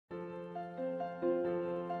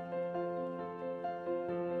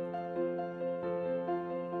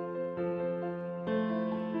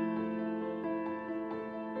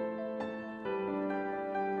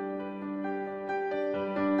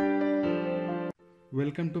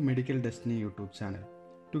Welcome to Medical Destiny YouTube channel.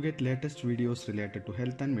 To get latest videos related to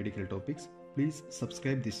health and medical topics, please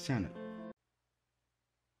subscribe this channel.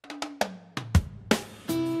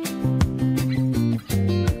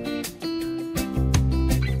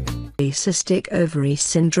 Polycystic ovary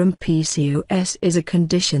syndrome (PCOS) is a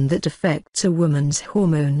condition that affects a woman's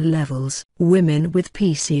hormone levels. Women with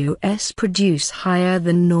PCOS produce higher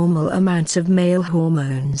than normal amounts of male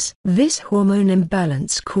hormones. This hormone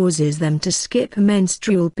imbalance causes them to skip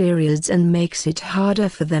menstrual periods and makes it harder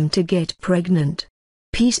for them to get pregnant.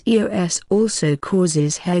 PCOS also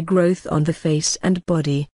causes hair growth on the face and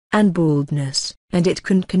body, and baldness, and it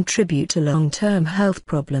can contribute to long-term health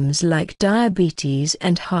problems like diabetes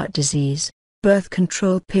and heart disease. Birth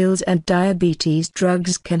control pills and diabetes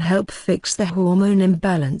drugs can help fix the hormone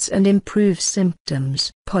imbalance and improve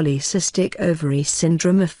symptoms. Polycystic ovary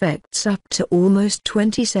syndrome affects up to almost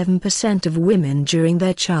 27% of women during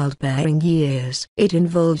their childbearing years. It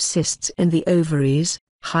involves cysts in the ovaries,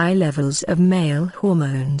 high levels of male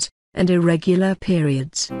hormones, and irregular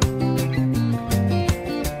periods.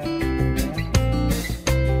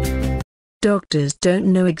 Doctors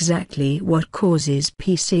don't know exactly what causes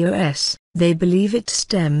PCOS. They believe it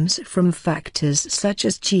stems from factors such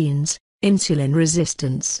as genes, insulin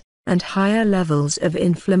resistance, and higher levels of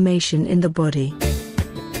inflammation in the body.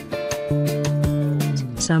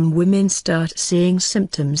 Some women start seeing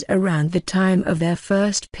symptoms around the time of their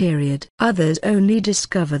first period. Others only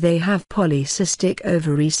discover they have polycystic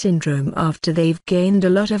ovary syndrome after they've gained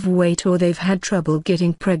a lot of weight or they've had trouble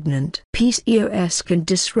getting pregnant. PCOS can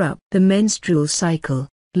disrupt the menstrual cycle,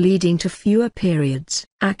 leading to fewer periods.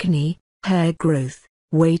 Acne, hair growth,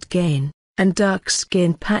 weight gain, and dark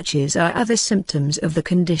skin patches are other symptoms of the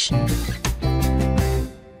condition.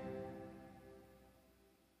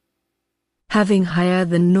 Having higher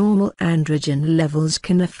than normal androgen levels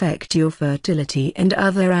can affect your fertility and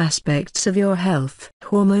other aspects of your health.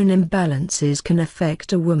 Hormone imbalances can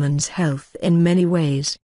affect a woman's health in many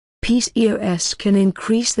ways. PCOS can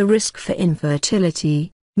increase the risk for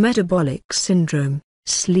infertility, metabolic syndrome,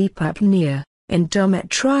 sleep apnea,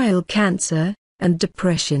 endometrial cancer, and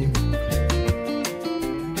depression.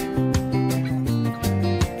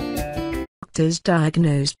 Doctors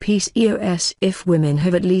diagnose PCOS if women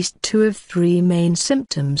have at least two of three main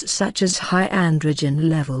symptoms such as high androgen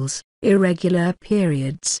levels, irregular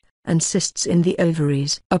periods, and cysts in the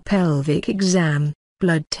ovaries. A pelvic exam,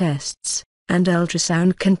 blood tests, and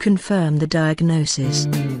ultrasound can confirm the diagnosis.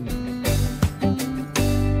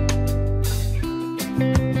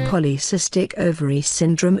 Polycystic ovary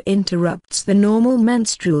syndrome interrupts the normal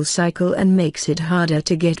menstrual cycle and makes it harder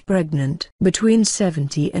to get pregnant. Between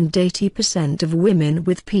 70 and 80% of women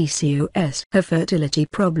with PCOS have fertility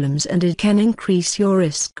problems, and it can increase your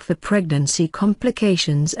risk for pregnancy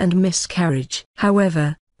complications and miscarriage.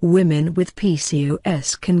 However, women with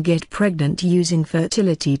PCOS can get pregnant using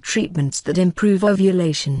fertility treatments that improve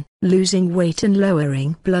ovulation. Losing weight and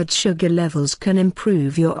lowering blood sugar levels can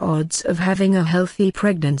improve your odds of having a healthy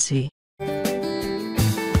pregnancy.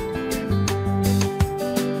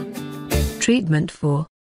 Treatment for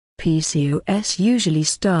PCOS usually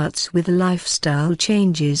starts with lifestyle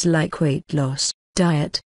changes like weight loss,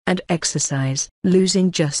 diet, and exercise.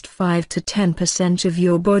 Losing just 5 to 10% of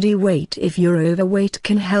your body weight if you're overweight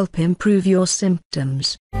can help improve your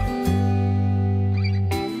symptoms.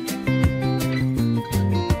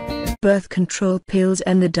 Birth control pills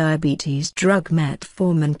and the diabetes drug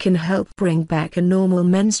metformin can help bring back a normal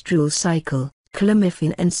menstrual cycle.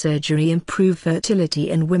 Clomiphene and surgery improve fertility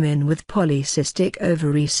in women with polycystic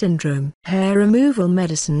ovary syndrome. Hair removal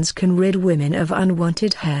medicines can rid women of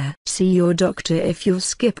unwanted hair. See your doctor if you've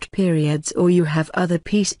skipped periods or you have other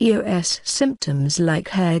PCOS symptoms like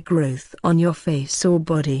hair growth on your face or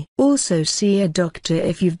body. Also see a doctor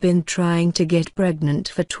if you've been trying to get pregnant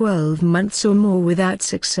for 12 months or more without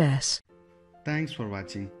success. Thanks for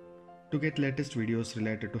watching. To get latest videos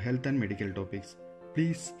related to health and medical topics,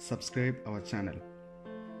 please subscribe our channel.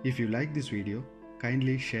 If you like this video,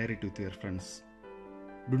 kindly share it with your friends.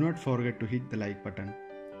 Do not forget to hit the like button.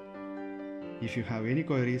 If you have any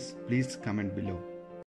queries, please comment below.